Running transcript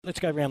Let's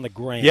go around the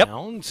grounds.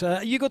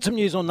 Yep. You got some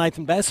news on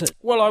Nathan Bassett.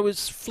 Well, I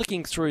was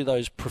flicking through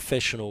those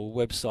professional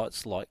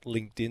websites like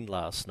LinkedIn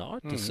last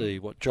night to see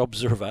what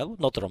jobs are available.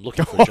 Not that I'm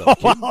looking for a job,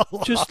 Kim.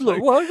 Just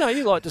look. Well, no,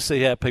 you like to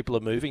see how people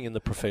are moving in the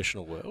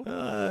professional world.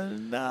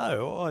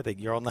 No, I think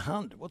you're on the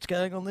hunt. What's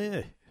going on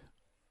there?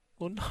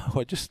 Well, no,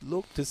 I just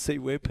looked to see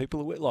where people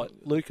are. Like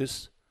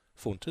Lucas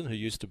Funton, who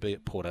used to be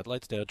at Port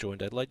Adelaide's now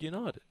joined Adelaide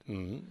United.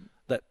 Mm-hmm.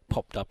 That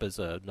popped up as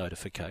a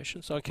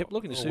notification, so I kept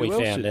looking to see who else.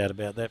 We found out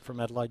about that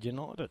from Adelaide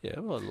United. Yeah,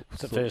 well, look,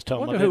 it's the first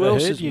time I've ever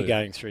heard you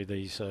going through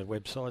these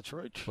websites,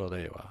 Rooch. Well,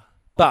 there you are.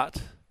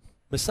 But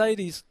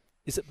Mercedes,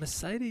 is it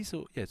Mercedes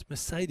or it's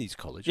Mercedes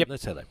College? Yep.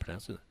 That's how they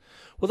pronounce it.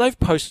 Well, they've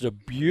posted a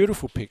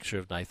beautiful picture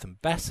of Nathan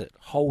Bassett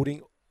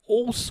holding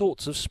all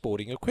sorts of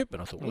sporting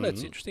equipment. I thought, well,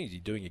 that's interesting. Is he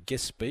doing a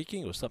guest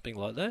speaking or something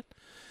like that?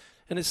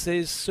 And it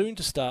says soon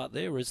to start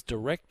there as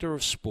Director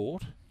of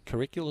Sport,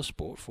 Curricular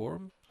Sport for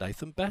him,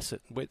 Nathan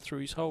Bassett, went through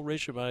his whole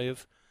resume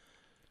of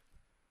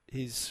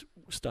his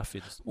stuff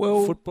in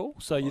football.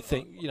 So you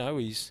think,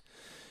 he's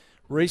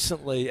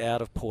recently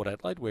out of Port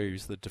Adelaide, where he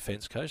was the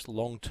defence coach,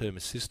 long-term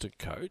assistant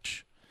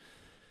coach.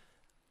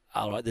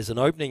 All right, there's an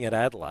opening at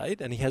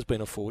Adelaide, and he has been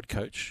a forward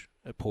coach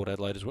at Port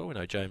Adelaide as well. We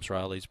know James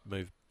Rayleigh's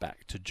moved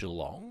back to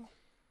Geelong.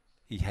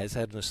 He has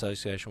had an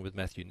association with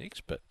Matthew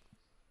Nicks, but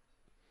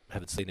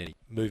haven't seen any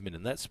movement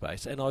in that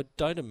space. And I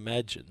don't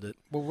imagine that...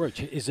 Well, Rooch,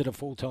 is it a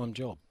full-time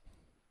job?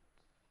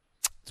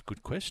 It's a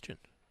good question.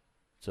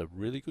 It's a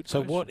really good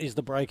question. So what is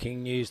the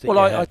breaking news that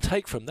I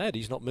take from that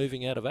he's not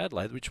moving out of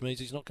Adelaide, which means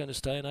he's not going to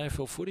stay in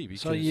AFL footy.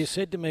 Because so you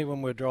said to me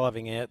when we were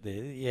driving out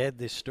there, you had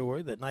this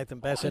story that Nathan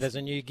Bassett has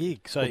a new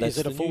gig. So is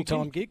it a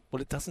full-time gig?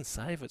 Well, it doesn't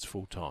say if it's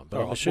full-time. But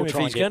right, I'm assuming if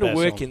he's going to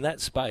work in that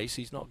space,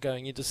 he's not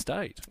going into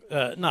state.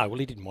 No, well,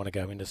 he didn't want to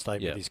go into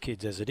state with his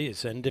kids as it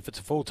is. And if it's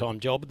a full-time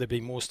job, there'd be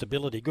more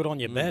stability. Good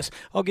on you, Bass.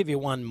 I'll give you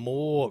one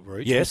more,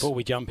 Rooch, before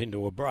we jump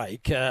into a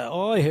break.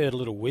 I heard a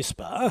little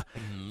whisper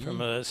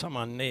from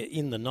someone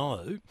in the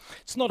know.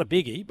 It's not a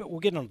biggie, but we'll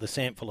get on to the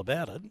sample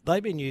about it.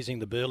 They've been using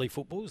the Burley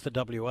footballs, the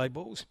WA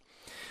balls.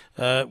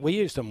 We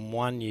used them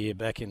one year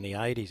back in the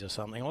 80s or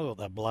something. I thought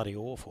they were bloody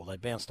awful. They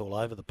bounced all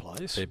over the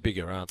place. They're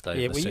bigger, aren't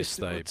they?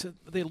 Yeah,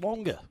 they're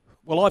longer.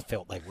 Well, I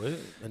felt they were.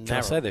 Can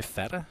I say they're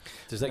fatter?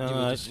 Does that give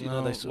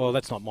you well,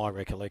 that's not my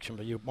recollection,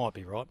 but you might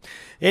be right.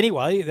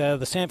 Anyway,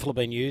 the sample have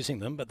been using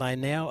them, but they're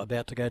now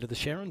about to go to the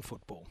Sharon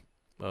football.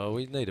 Well,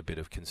 we need a bit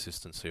of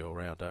consistency all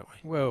round, don't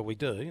we? Well, we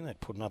do. They'd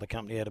put another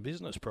company out of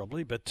business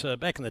probably. But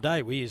back in the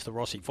day, we used the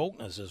Rossi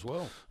Faulkners as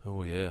well.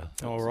 Oh, yeah.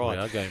 All right.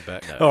 We are going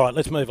back now. All right,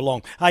 let's move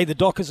along. Hey, the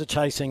Dockers are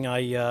chasing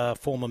a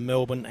former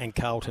Melbourne and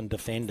Carlton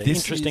defender.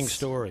 Interesting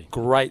story.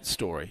 Great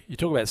story. You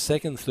talk about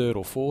second, third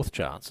or fourth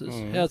chances.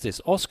 How's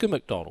this? Oscar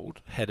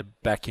McDonald had a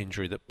back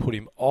injury that put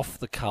him off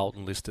the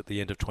Carlton list at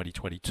the end of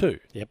 2022.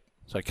 Yep.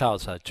 So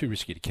Carlton said too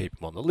risky to keep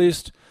him on the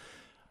list.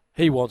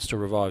 He wants to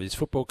revive his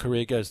football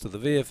career, goes to the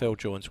VFL,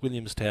 joins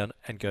Williamstown,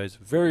 and goes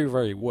very,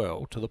 very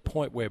well to the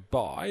point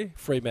whereby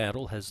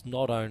Fremantle has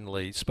not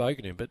only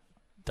spoken to him, but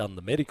done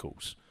the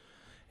medicals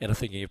and are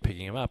thinking of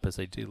picking him up as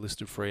a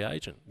delisted free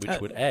agent,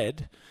 which would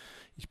add,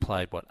 he's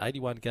played,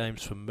 81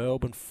 games for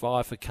Melbourne,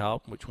 5 for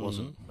Carlton, which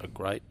wasn't a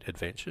great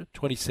adventure.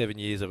 27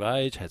 years of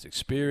age, has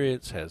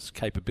experience, has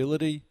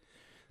capability.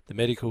 The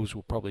medicals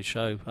will probably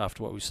show,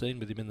 after what we've seen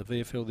with him in the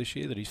VFL this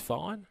year, that he's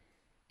fine.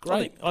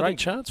 Great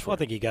chance for him. I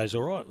think he goes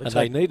all right.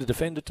 They need a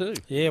defender too.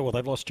 Yeah, well,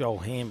 they've lost Joel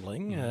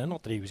Hambling.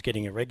 Not that he was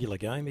getting a regular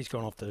game. He's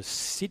gone off to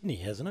Sydney,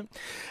 hasn't it?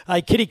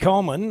 Hey, Kitty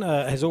Coleman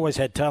has always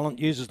had talent,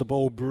 uses the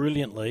ball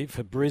brilliantly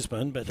for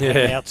Brisbane, but had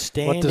an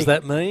outstanding... What does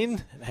that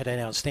mean? Had an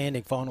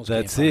outstanding finals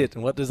That's campaign. it.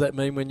 And what does that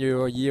mean when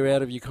you're a year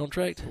out of your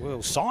contract?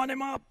 Well, sign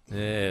him up.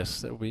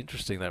 Yes, that will be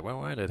interesting, that one,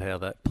 won't it, how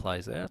that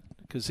plays out?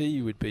 Because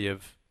he would be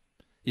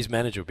his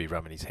manager would be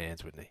rubbing his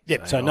hands, wouldn't he?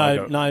 Yep, so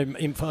no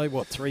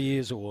info, 3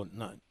 years or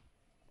no...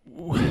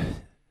 It'd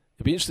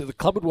be interesting. The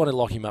club would want to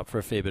lock him up for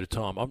a fair bit of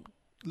time. I'm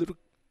a little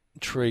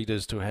intrigued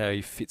as to how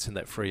he fits in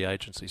that free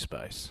agency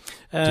space.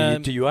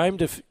 Do you aim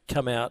to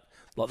come out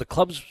like the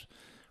clubs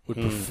would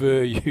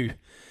prefer you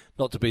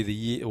not to be the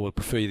year, or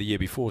prefer you the year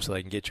before so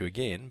they can get you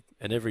again?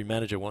 And every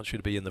manager wants you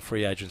to be in the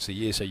free agency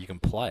year so you can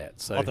play it.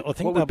 So I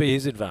think what would be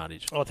his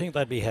advantage? I think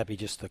they'd be happy,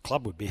 the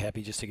club would be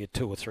happy just to get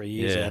 2 or 3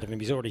 years out of him.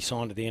 He's already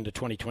signed at the end of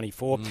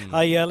 2024.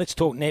 Hey, let's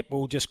talk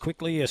netball just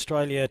quickly.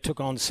 Australia took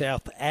on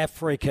South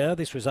Africa.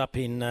 This was up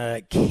in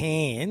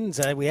Cairns.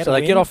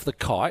 They get off the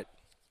kite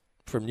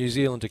from New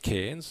Zealand to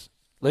Cairns.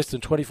 Less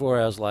than 24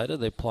 hours later,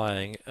 they're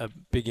playing a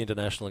big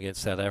international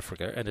against South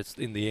Africa, and it's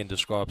in the end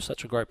described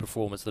such a great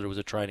performance that it was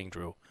a training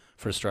drill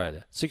for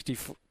Australia.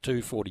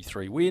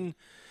 62-43 win.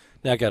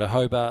 Now go to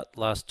Hobart,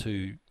 last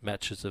 2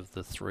 matches of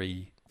the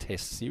 3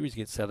 test series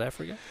against South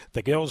Africa.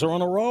 The girls are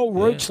on a roll.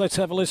 Rooch, let's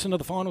have a listen to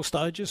the final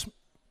stages.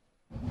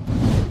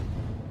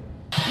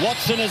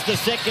 Watson as the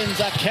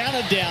seconds are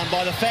counted down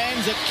by the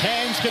fans at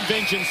Cairns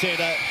Convention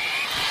Centre.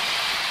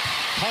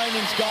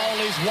 Conan's goal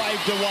is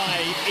waved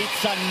away.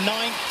 It's a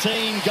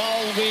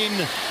 19-goal win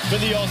for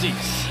the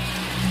Aussies.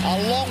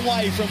 A long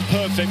way from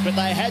perfect, but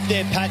they had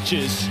their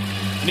patches.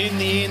 And in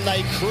the end,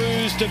 they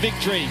cruised to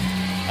victory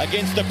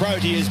against the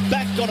Proteas,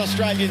 back on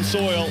Australian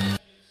soil.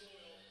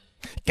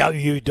 Go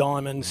you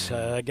Diamonds,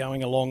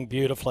 going along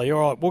beautifully.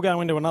 All right, we'll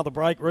go into another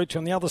break, Rooch.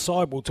 On the other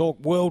side, we'll talk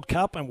World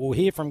Cup and we'll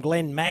hear from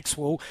Glenn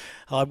Maxwell.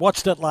 I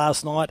watched it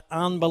last night.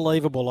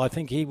 Unbelievable. I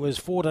think he was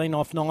 14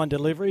 off 9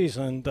 deliveries,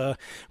 and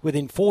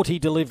within 40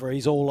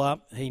 deliveries all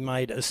up, he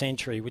made a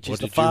century, which is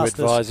the fastest. What did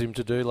you advise him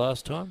to do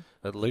last time?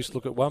 At least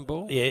look at one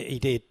ball? Yeah, he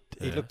did.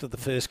 He looked at the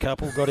first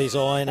couple, got his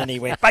eye in, and he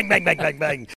went bang, bang, bang, bang, bang.